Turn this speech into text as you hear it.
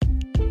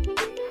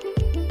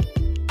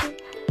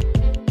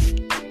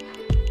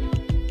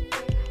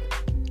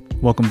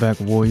Welcome back,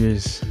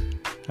 Warriors.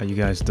 How you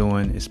guys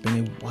doing? It's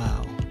been a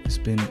while. It's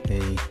been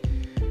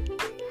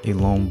a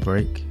long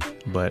break,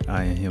 but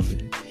I am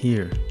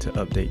here to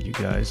update you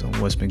guys on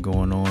what's been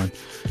going on.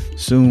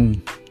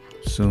 Soon,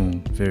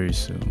 very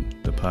soon,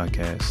 the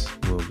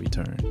podcast will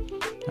return.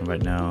 And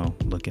right now,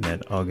 looking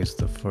at August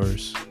the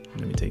 1st.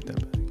 Let me take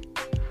that back.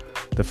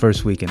 The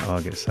first week in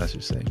August, I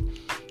should say.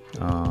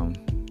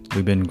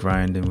 We've been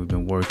grinding. We've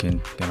been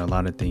working. Got a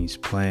lot of things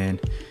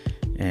planned.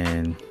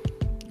 And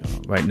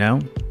right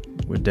now,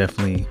 we're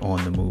definitely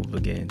on the move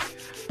again.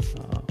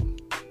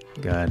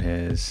 God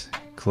has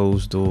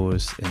closed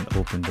doors and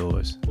opened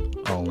doors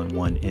all in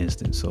one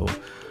instant. So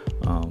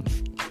I'm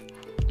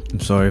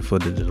sorry for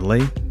the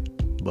delay,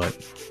 but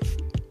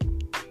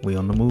we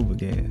on the move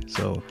again.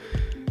 So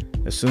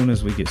as soon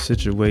as we get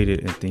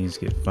situated and things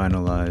get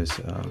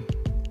finalized,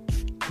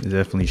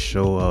 definitely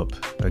show up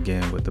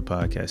again with the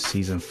podcast.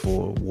 Season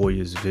 4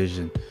 Warriors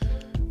Vision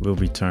will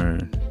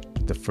return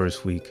the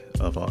first week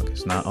of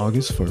August. Not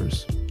August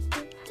 1st.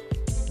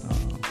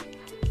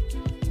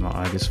 Not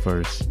August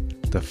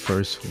 1st. The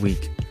first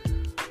week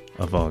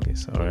of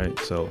August. All right.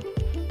 So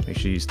make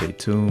sure you stay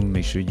tuned.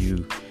 Make sure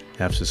you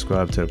have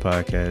subscribed to the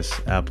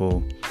podcast.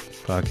 Apple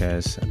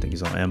Podcasts. I think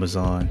it's on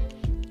Amazon,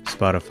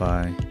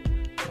 Spotify.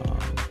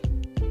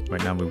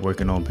 Right now we're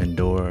working on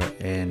Pandora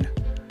and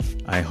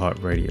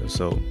iHeartRadio.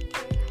 So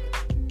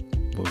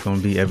we're going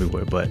to be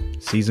everywhere. But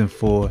season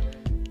 4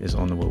 is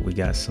on the way. We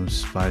got some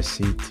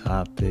spicy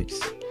topics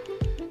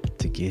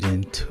to get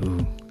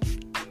into.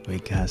 We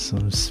got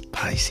some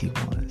spicy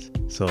ones.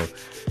 So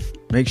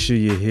make sure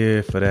you're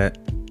here for that.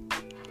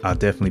 I'll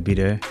definitely be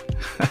there.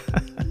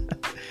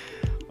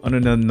 On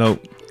another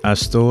note, our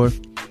store,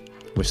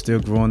 we're still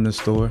growing the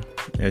store.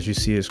 As you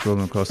see it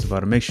scrolling across the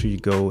bottom, make sure you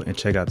go and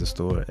check out the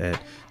store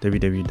at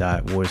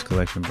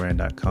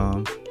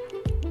www.warriorscollectionbrand.com.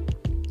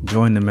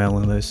 Join the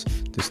mailing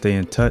list to stay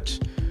in touch.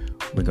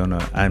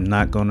 I'm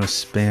not gonna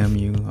spam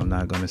you. I'm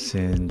not gonna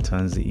send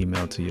tons of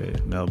email to your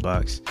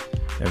mailbox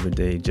every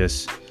day.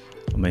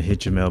 I'm gonna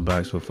hit your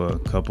mailbox with a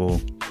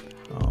couple,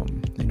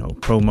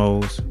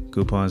 promos,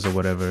 coupons, or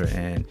whatever,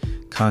 and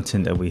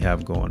content that we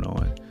have going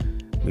on.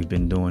 We've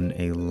been doing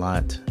a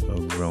lot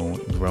of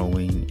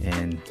growing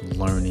and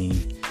learning,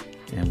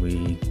 and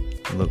we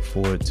look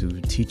forward to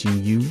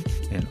teaching you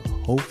and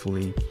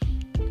hopefully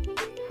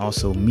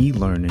also me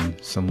learning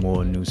some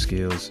more new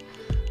skills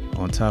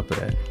on top of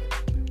that.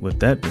 With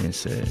that being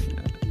said,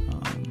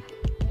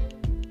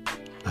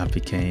 I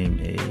became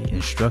an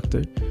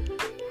instructor.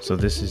 So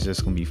this is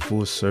just going to be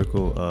full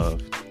circle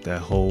of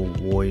that whole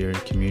warrior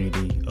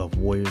community of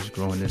warriors,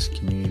 growing this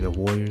community of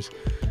warriors.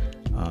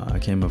 I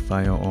became a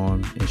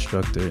firearm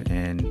instructor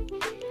and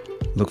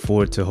look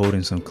forward to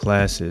holding some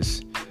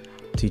classes,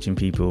 teaching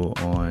people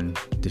on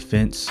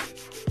defense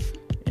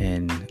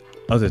and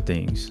other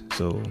things.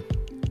 So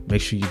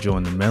make sure you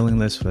join the mailing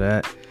list for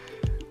that.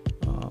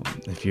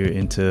 If you're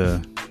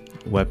into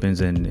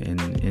weapons and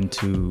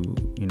into,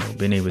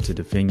 being able to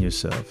defend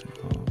yourself,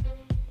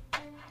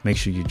 make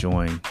sure you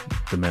join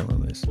the mailing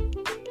list.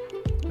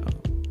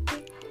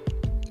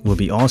 We'll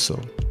be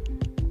also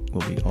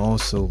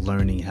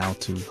learning how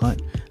to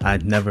hunt.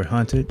 I've never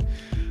hunted.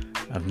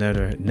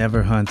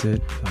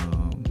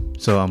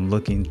 So I'm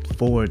looking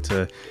forward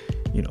to,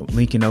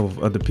 linking up with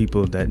other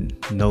people that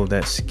know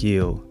that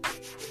skill,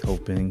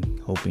 hoping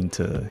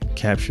to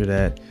capture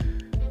that,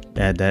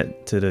 add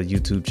that to the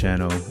YouTube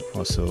channel,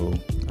 also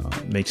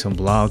make some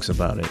blogs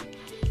about it.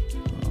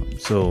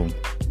 So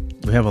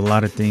we have a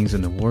lot of things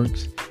in the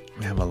works.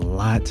 We have a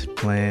lot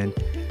planned.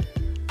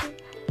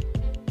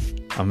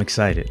 I'm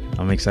excited.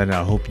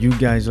 I hope you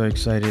guys are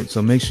excited.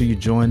 So make sure you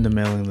join the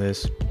mailing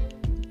list.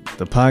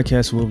 The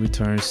podcast will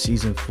return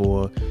season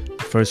 4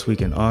 the first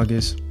week in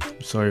August.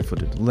 Sorry for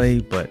the delay,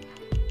 but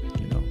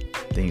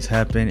things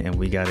happen, and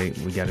we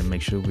gotta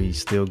make sure we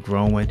still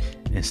growing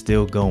and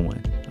still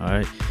going. All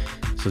right.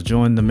 So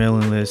join the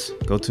mailing list.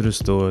 Go to the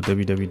store,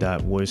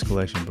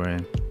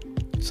 www.warriorscollectionbrand.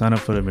 Sign up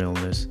for the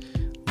mailing list.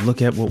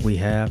 Look at what we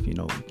have.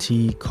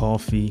 Tea,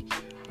 coffee,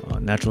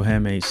 natural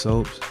handmade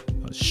soaps,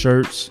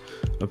 shirts,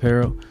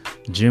 apparel,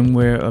 gym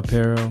wear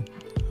apparel.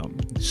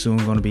 Soon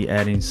going to be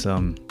adding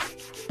some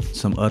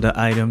other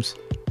items.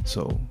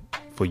 So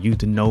for you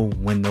to know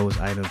when those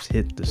items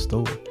hit the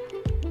store,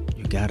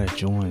 you gotta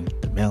join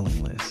the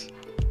mailing list.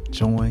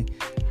 Join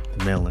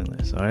the mailing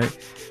list. All right.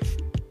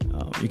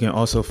 You can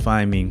also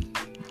find me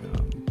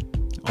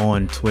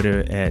on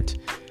Twitter at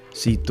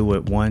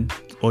SeeThroughIt1,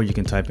 or you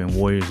can type in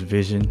Warriors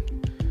Vision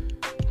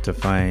to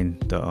find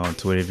the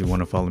Twitter if you want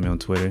to follow me on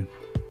Twitter.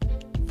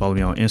 Follow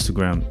me on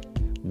Instagram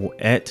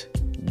at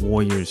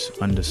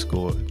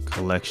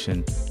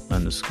Warriors_collection_.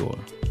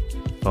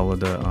 Follow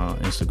the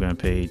Instagram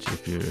page.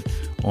 If you're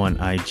on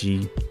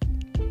IG,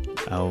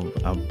 I'll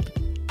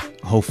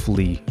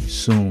hopefully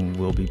soon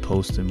we'll be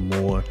posting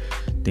more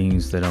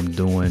things that I'm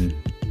doing,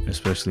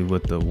 especially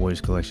with the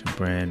Warriors Collection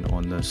brand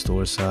on the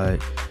store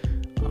side,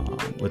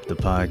 with the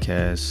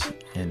podcast,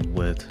 and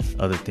with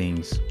other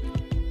things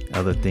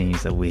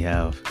that we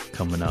have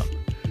coming up.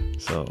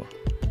 So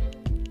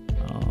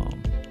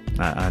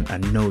I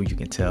know you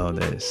can tell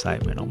the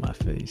excitement on my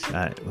face.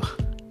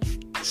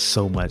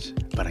 So much,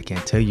 but I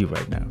can't tell you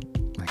right now.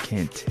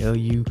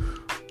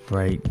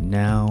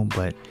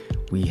 But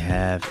we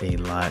have a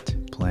lot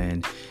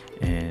planned.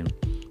 And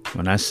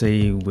when I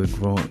say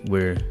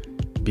we're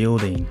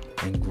building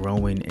and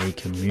growing a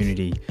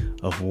community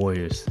of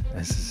warriors,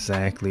 that's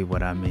exactly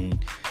what I mean.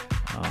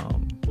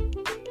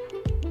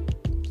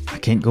 I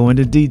can't go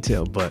into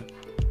detail, but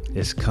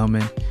it's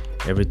coming.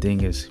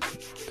 Everything is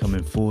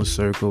coming full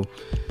circle.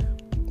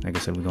 Like I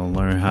said, we're going to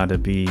learn how to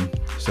be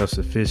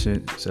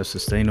self-sufficient,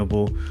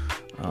 self-sustainable,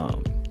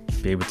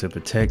 be able to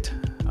protect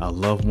our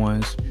loved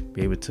ones,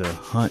 be able to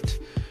hunt,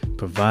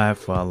 provide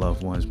for our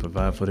loved ones,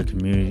 provide for the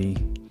community,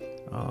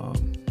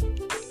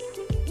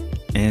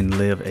 and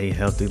live a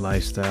healthy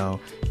lifestyle,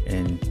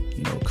 and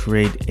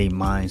create a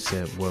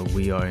mindset where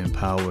we are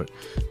empowered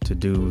to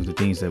do the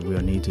things that we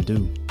need to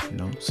do.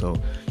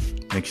 So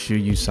make sure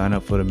you sign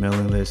up for the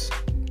mailing list,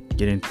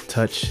 get in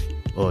touch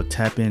or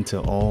tap into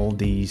all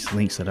these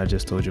links that I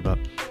just told you about: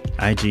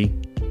 IG,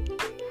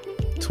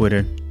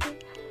 Twitter,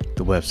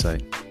 the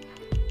website,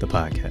 the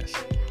podcast.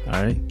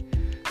 All right.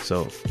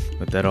 So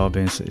with that all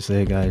being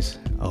said, guys,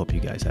 I hope you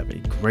guys have a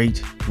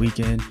great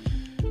weekend,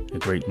 a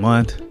great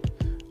month.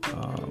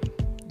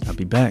 I'll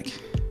be back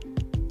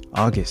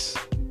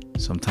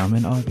sometime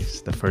in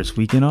August, the first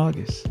week in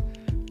August.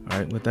 All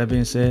right. With that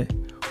being said,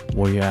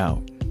 warrior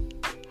out.